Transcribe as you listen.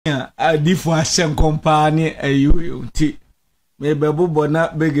Adifo asem company ayu ti me bebo na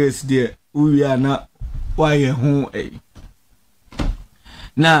biggest there uwi na waye hu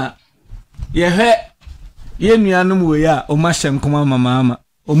na ye he ye nuanum we ya o ma hyem koma mama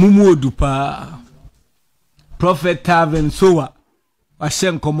omumu odupa prophet Tavin Sowa wa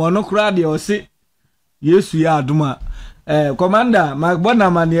hyem koma no kra de o se Yesu ya aduma commander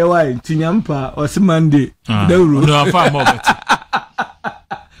magbona mane wai tinyampa o se Monday dawro no afa moment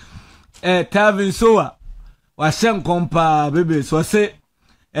Tavin Sowa wa hyem kompa bebe so se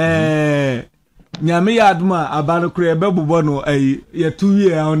nyame ya aduma abano kra bebobo no ye 2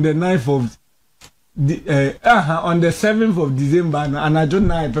 year on the 9th of on the 7th of December no anajo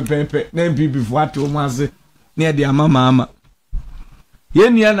na pepepe na MPP fuate o mase na de mama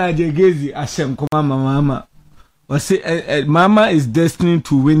yenia na jegezi asem koma mama was mama is destined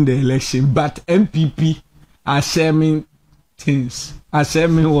to win the election but MPP are shaming things are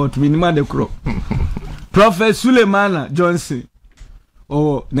shaming what minima de crop Prophet Sulemana Johnson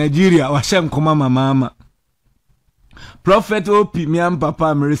Nigeria washem koma mama Prophet Opi miam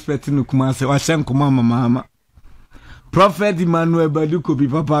papa me respecting no kumase washem koma mama Prophet Emmanuel Baduko bi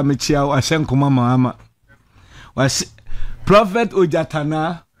papa me chia washem koma mama Prophet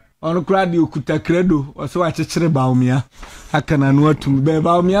Ojatana on crowd okuta credo so wachechire Bawumia akana no atum be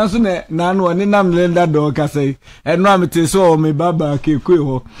Bawumia so na no ne nam lenda do kasai eno amete so o me baba kekwe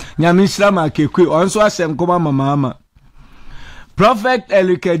ho nyame hira ma kekwe on so asem koma mama Prophet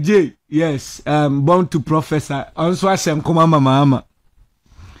Elikaje, yes, born to prophesy. Also, asem koma mama.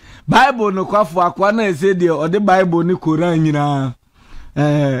 Bible no kwafu akwa na ese de o de Bible ni Quran nyina.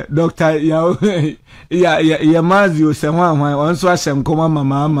 Dr. ya mazi o se hwan also asem koma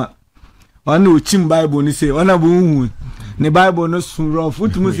mama. Ona ochim Bible ni se ona bo hu. Ne Bible no sun rough.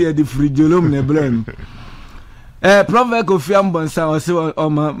 Utumu se de frijolom ne blem. Prophet Kofi Ambonsa o se o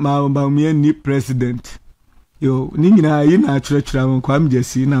ma Bawumia ni president. Yo, ningina yina church kwa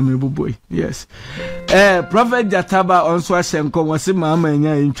mjesi na meboboy. Yes. Prophet Jataba onso asem kom wose mama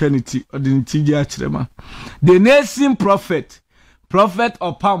enya intrinity odinitiji achirema. The nation prophet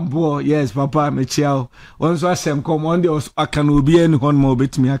Opambo, yes papa mechiao onso asem kom onde akana obi eni hon ma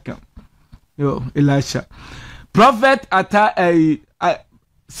obetimi aka. Yo, Elisha. Prophet ata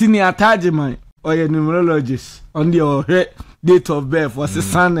senior atajiman or a numerologist on the date of birth was the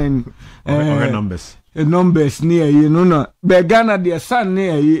sun and numbers. Numbers near you know Begana the sun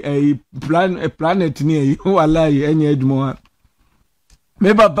near a planet near you who allow you any edmore.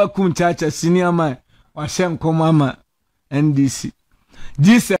 Maybe Bakun Church a senior man or Shem Komama NDC.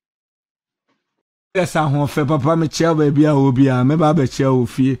 Jesus yes, I want for Papa Michel baby I will be a maybe I bet you will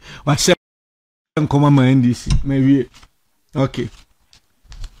fear or Shem Komama NDC maybe okay.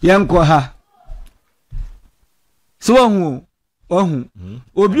 Yanko ha so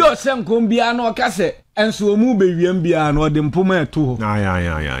obi o sem kom bia na o kase enso omu bewiam bia na o de mpoma eto ho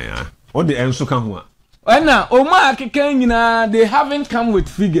ya o de enso ka ho a na o ma akeka nyina they haven't come with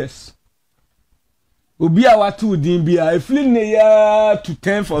figures obi a watu din bia efli ne ya to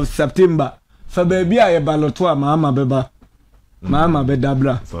 10th of September fa ba bia ye baloto a mama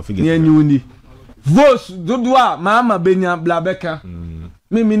bedabra ne nyuni votes dodo a mama benya blabeka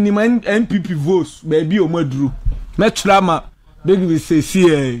me minimum MPP votes ba bi o maduru metrama big we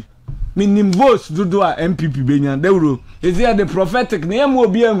say minim votes dodo a MPP benya dewro is there the prophetic na em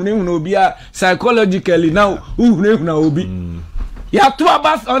obi ehunu na obi a psychologically now uhunu na obi ya to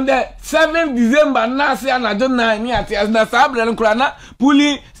abas on the 7th December na se anajo na ni ati as na sabre nkura na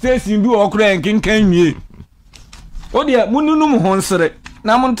puli station bi okura enkenkan wie o de mununum honsere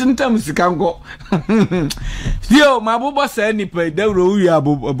na montentam sikango yo mabobo sa nipa dewro wi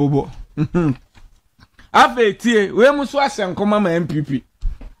abobo Afetie, we musu asem koma ma MPP.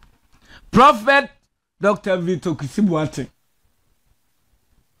 Prophet Dr. Vito Kisibuate.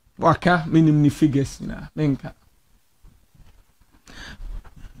 Waka minim ni figures na menka.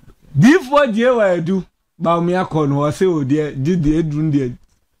 Before jewa edu Bawumia kon ho se o de edrun de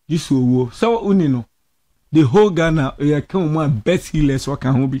yiso wo. So uni no. The whole Ghana ya kan mo best healers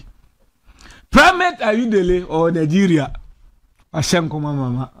waka ho bi. Primate Ayudele or Nigeria. Asem koma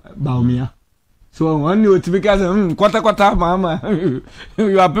mama Bawumia. So when you because kwata mama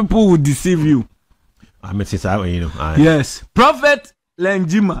your people will deceive you. I mean it's how you know. Yes. Prophet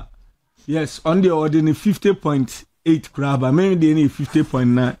Lenjima. Yes, on the ordinary 50.8 crab. I mean they need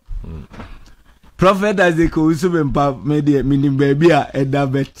 50.9. Prophet Isaac Usubempa made the meaning baby a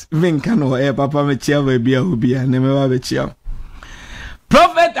dabet. Vincano e papa me chia baby a ubia never be chia.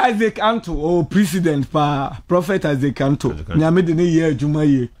 Prophet Isaac Anto or president pa Prophet Isaac Anto. Nyame de ne year juma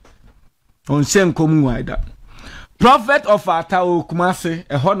ye. On same common wider. Prophet of Ata Kumase,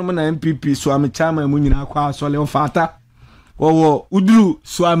 a honor na MPP, Swami Chama, Munina Kwa, Swale of Ata, or Udru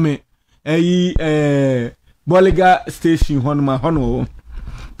Swami, Boliga Station, Honma Hono.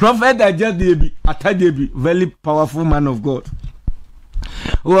 Prophet Ajadebi, Atadebi, very powerful man of God.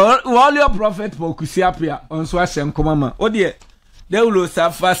 All your prophet for Kusiapia on Swasham Komama. Oh dear, they will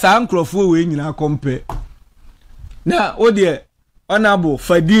suffer some crowful wing in our compare. Now, oh dear, honorable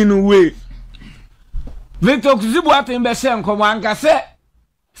Fadino way. Victor Kuzibuat in Besem Komanga said,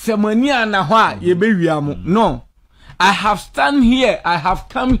 Semania Nahua, ye baby. No, I have stand here, I have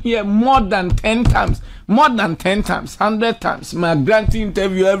come here more than 10 times, 100 times. My grant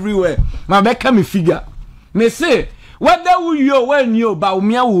interview everywhere. My back me figure. Me say, whether you when you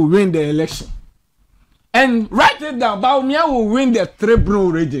Bawumia will win the election. And write it down, Bawumia will win the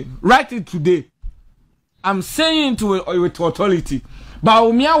tribunal region. Write it today. I'm saying to with authority.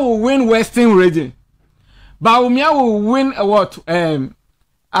 Bawumia will win Western region. Bawumia will win what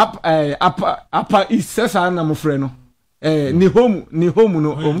upper east sesa na mufreno. Ni home no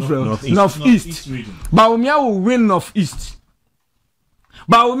northeast. Bawumia will win northeast.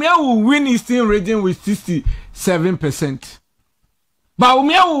 Bawumia will win Eastern region with 67%.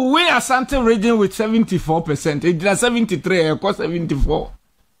 Bawumia will win Asante region with 74%. It is 73, of course 74.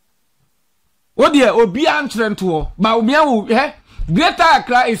 What dear Obi Antren to Bawumia will Greater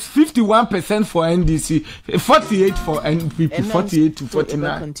Accra is 51% for NDC, 48 for NPP, 48 to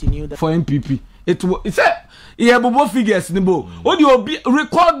 49 for NPP. It's a yeah, bobo figures nibo. What do you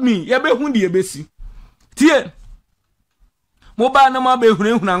record me? Ya be hundi ebesi. Tie. Moba na ma be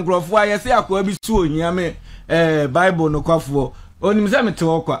hunu nkrofo a yesi akwa bi su ohia me Bible no kwafo. Onim se mete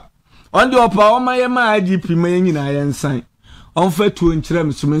okwa. On the opa o ma ye ma IGP ma nyina ye nsan. On fa tuo nkyere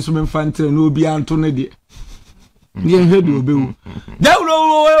me sumensumen fantere na obi anto ne de. Ye hedu obewu.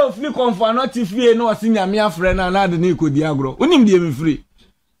 Dawlo we ofni konfa no tifie no osinya me afre na de na ikodi agro. Onim de me free.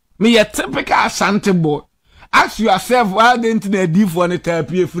 Me ye typical Asante boy. Ask yourself why didn't they do for the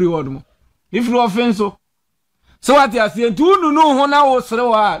therapy free word? If you offend so what you are saying, to know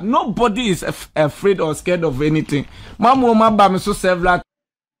now, nobody is afraid or scared of anything. Mama bam so several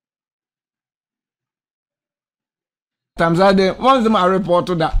times I did once my report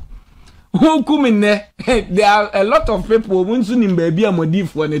to that. Who come in there? There are a lot of people who in baby and modif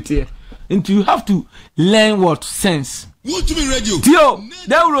for it. And you have to learn what sense. What to be radio? Tio,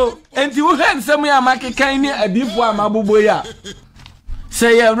 Dewro, and you had some Yamaki kind a deep one, Mabuboya.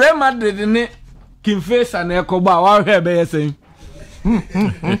 Say a Real Madrid in it, Kim Face and Echo Bow, our hair bear saying.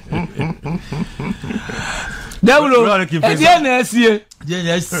 Dewro,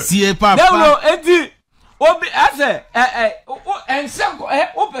 and see, Papa. Dewro, Obi, as and some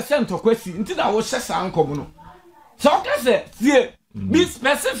percent of question until I was just uncommon. So, I say, be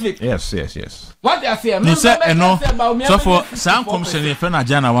specific. Yes. What I say, no say no. So for some commission if na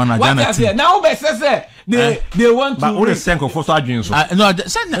jana one jana team. Now be say they want to. But what is senko for so adwin so? No,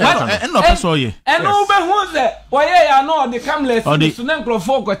 say no person ye. And no be who say, why ya no the camless so na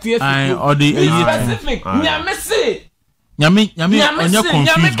nkrofo kwatie so. Or the specific. Nyame say. Nyame onye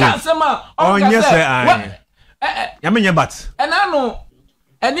confused. Onye say I. Nyame nye bat. And I know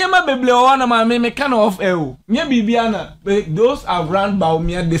and yema beble ona ma me kind of nye bibiana those around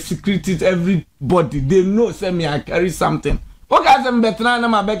Bawumia the securities everybody they know say me I carry something. What guys am betra na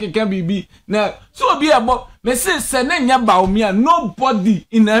ma beke can bibi na so be about me say na nya Bawumia nobody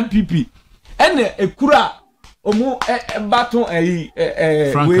in MPP ene ekura omo baton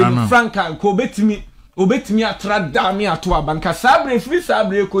Franka ko obetimi atrada me ato abanka sabre free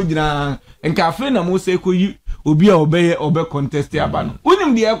sabre ko gina enka afre na mo say ko yi obi a obe contest abano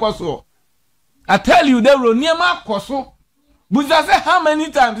unim de ekoso I tell you there were near my koso buza say how many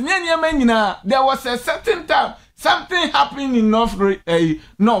times nyanya nyina there was a certain time something happened in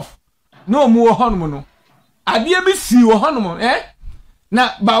north no more honmo no ade bi si wo honmo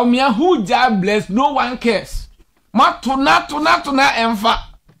na Bawumia who God bless no one cares mato na emfa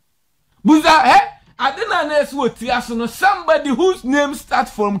buza I didn't know somebody whose name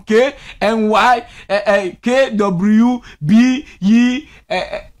starts from K and Y K W B E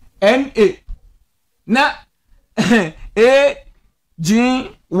N A. Now A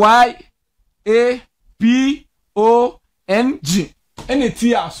G Y A P O N G. And it's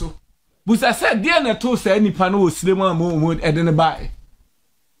here so. But I said, dear Nato say any panel slimmer more and then buy.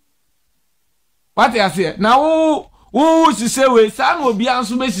 What I say now. Oh, she say we san will be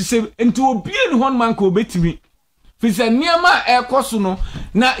answer me she say into obi en hon man ko betimi fi say niama e koso no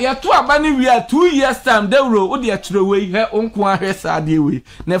na ye to abani we are 2 years time dey ro wo de atire we he onko ahwe saade we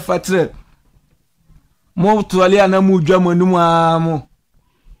na fatre mo to ali na mu dwa manum amo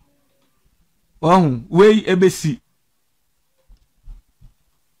oh we ebesi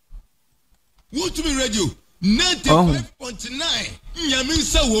What to be radio 95.9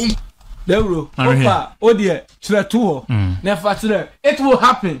 Nyaminsa wom. Dewro opa odie chere to ho na fa chere it will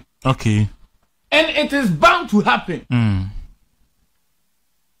happen. Okay. And it is bound to happen. And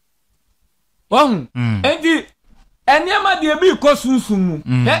Anyama de bi kosunsumu.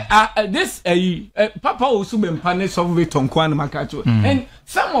 This Papa also been punished of it on Kwan Makacho. And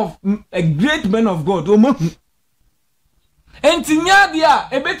some of great men of God. And Tinya dia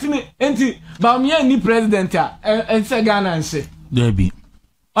ebetimi enti Bawumia ni president and say Ghana and say. Debbie.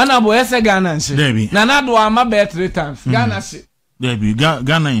 Honorable ese Ghana and say. Debbie. Nanado ama be 3 times. Ghana say. Debbie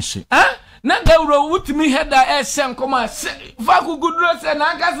Ghana and say. Na Dewro wutimi header esen koma faku gudro se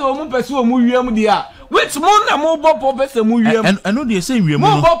na aka se omu pese omu wiem dia which mo na mo bopo pese mu wiem and no dey say wiem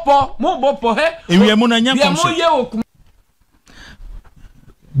no mo bopo he wiem na nya kom so ye okum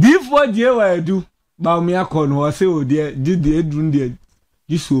before je wa edu Bawumia kon ho se o de edrun de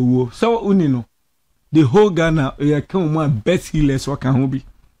jisuwo so uni no the whole Ghana ye kan mo best healers waka ho bi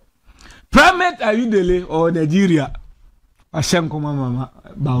primate Ayudele or Nigeria ashem koma mama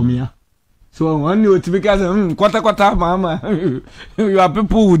Bawumia. So when you because quarter mama your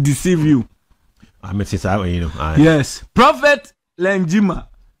people will deceive you. I mean since you know. Yes. Prophet Lenjima.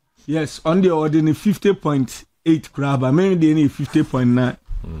 Yes, on the ordinary 50.8 crab. I mean they need 50.9.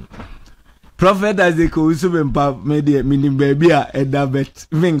 Prophet Isaac also been media meaning baby a dabet.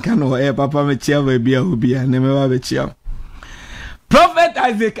 Even can or papa me chia baby a obi a never be chia. Prophet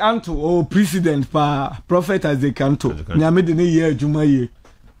Isaac Anto or president pa Prophet Isaac Anto. Nyame de ne ye adwuma ye.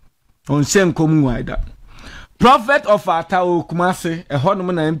 On same common wider. Prophet of Ata o Kumase, a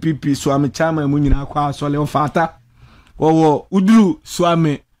honor na MPP, Swami Chama, Munina Kwa, Swale of Ata, or Udru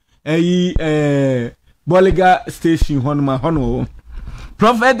Swami, Boliga Station, Honma Hono.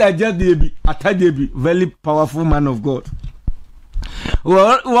 Prophet Ajadebi, Atadebi, very powerful man of God.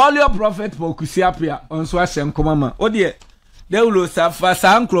 All your prophet for Kusiapia on Swasham Komama. Oh dear, they will suffer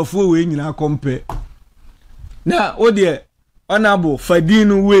some crowful wing in our compare. Now, oh dear, honorable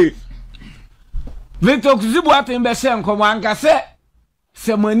Fadino way. Victor Kuzibu atembe se nkomo anka se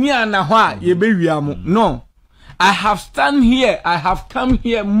mania na ho a ye bewiamu. No, I have come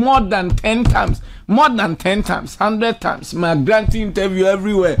here more than 10 times, 100 times. My grant interview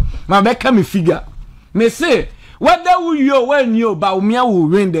everywhere. My beka me figure. Me say whether you when you Bawumia will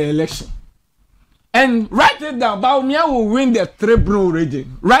win the election. And write it down. Bawumia will win the tribunal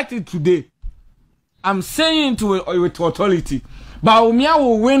region. Write it today. I'm saying with authority. Bawumia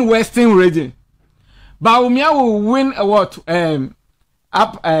will win Western region. Bawumia will win what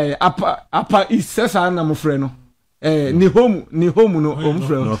upper east sesa na mo frɛ no ni home no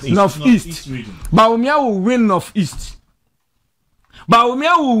north east. Bawumia will win north east.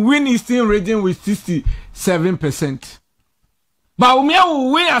 Bawumia will win eastern region with 67%. Bawumia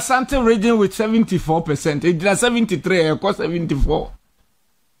will win Asante region with 74%. It is 73 or 74.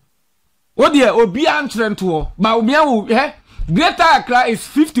 What the obi antren to Bawumia will Greater Accra is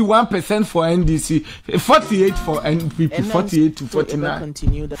 51% for NDC, 48 for NPP, 48 to 49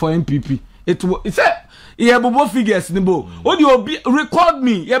 for NPP. It's a yeah, bobo figures nibo. What you record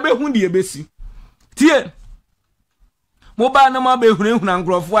me? Ya be hundi ebesi. Tie. Moba na ma be hunu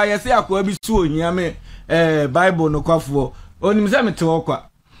nkrofo a yesi akwa bi su ohia me Bible no kwafo. Onim se mete okwa.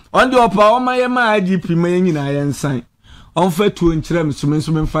 On the opa o ma ye ma IGP ma nyina ye nsan. On fa tuo nkyere me so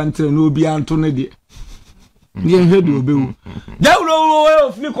me mfantere na obi anto ne de. Ye hedu obewu. Dewro we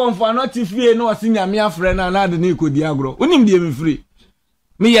ofni konfa no tifie no osinya me afre na de na ikodi agro. Onim de me free.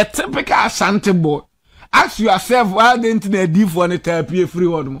 Me ye typical Ashanti boy. Ask yourself why didn't they do for the therapy free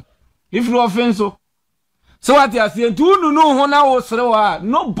word? If you offend so what you are saying, to know now,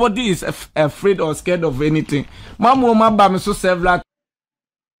 nobody is afraid or scared of anything. Mama bam so several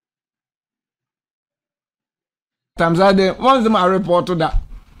times I did once my report to that.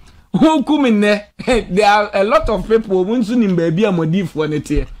 Who come in there? There are a lot of people who in baby a modif for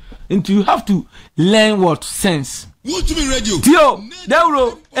it. And you have to learn what sense. What to be radio? Tio,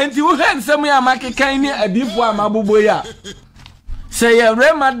 Dewro, and you had some ya make kind a deep one, Mabuboya. Say a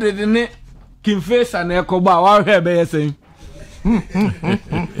Real Madrid in it, Kim Face and Echo Bow, our hair bear saying.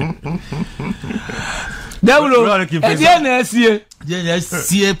 Dewro, and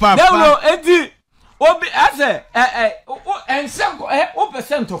yes, Papa. Dewro, Obi, I say, and some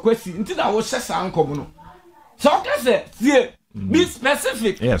 0% of question until I was just uncommon. So I say, be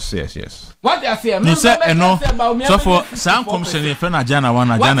specific. Yes. What I say, you say no. So for some commission, if na jana one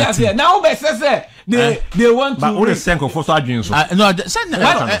jana two. Now be say they want to. But what is senko for so adwin so? No, say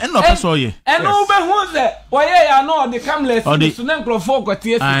no person ye. And no be who say, why ya no the camless so na crofo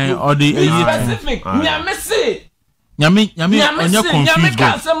kwatie. Or the specific. Me say. Nyame onye confused go.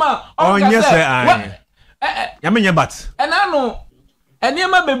 Onye say I. Nyame nye bat. And I know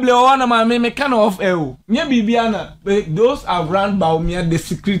Eniema beble ona ma me kind of nye bibiana. Those around Bawumia, the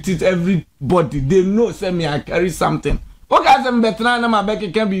securities, everybody they know say me I carry something. What guys am betra na ma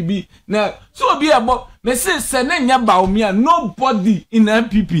beke can be now. So be about me say nya Bawumia, nobody in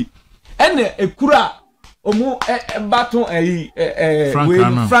MPP. Ene ekura omo baton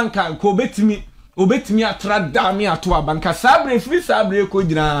Franka ko obetimi atra da me ato abanka sabre free sabre ko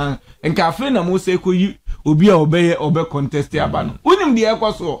gina enka afre na mo say ko yi obi a obe contest aba no unim de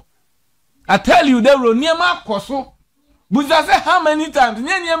ekoso. I tell you there were near my koso. Buza say how many times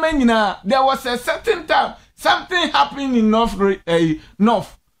there was a certain time something happened in north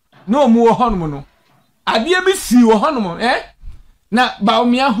no more honomo adie bi si wo honomo na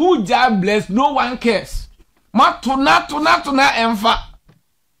Bawumia who God bless no one cares mato na emfa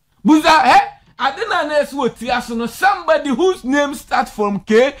buza I didn't know somebody whose name starts from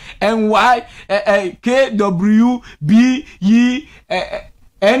K and Y K W B E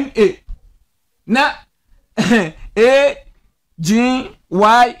N A. Na A G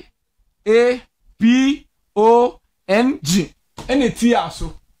Y A P O N G. Any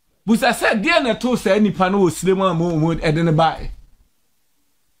tiaso. But I said, dear Nato say any panel cinema mo edin buy.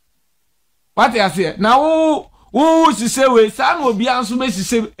 What I say now? Oh, she say we san will be answer me she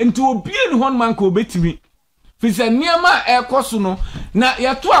say into obi en hon man ko betimi. Fi say niama e koso no na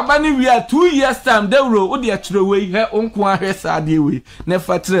ye to aba ni wi 2 years time dey ro wo de akire we he onko ahwe saade we na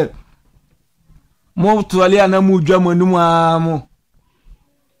fatre. Mo to ali ana mu dwa manum amo.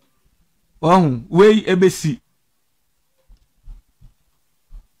 Oh, we ebesi.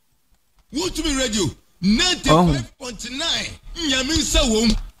 What to be radio 95.9 nyame nsa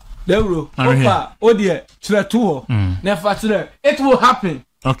wom. Dewro, opa, odie, chretuo, nefature. It will happen.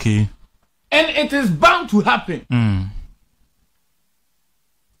 Okay. And it is bound to happen. And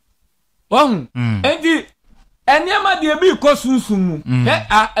the anyama de bi kosunsumu.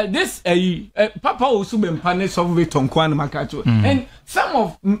 This Papa also been punished of it on Kwan Makacho. And some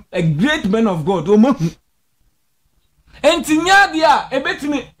of great men of God. And tinya dia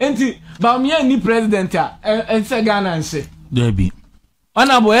ebetimi enti Bawumia ni president and say Ghana and say. There be.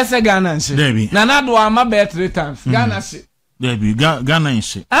 Honorable ese Ghana nse. Na do ama be 3 times. Ghana se. Debi Ghana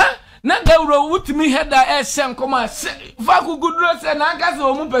nse. Na dawro wutimi header ese nkoma fa ku gudro se na aka se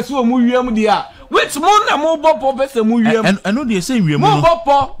omu pese omu wiem dia. Which mo na mo bopo pese mu wiem. I know they say wiem no.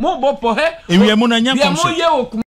 Mo bopo he. Wiem no nya kom se.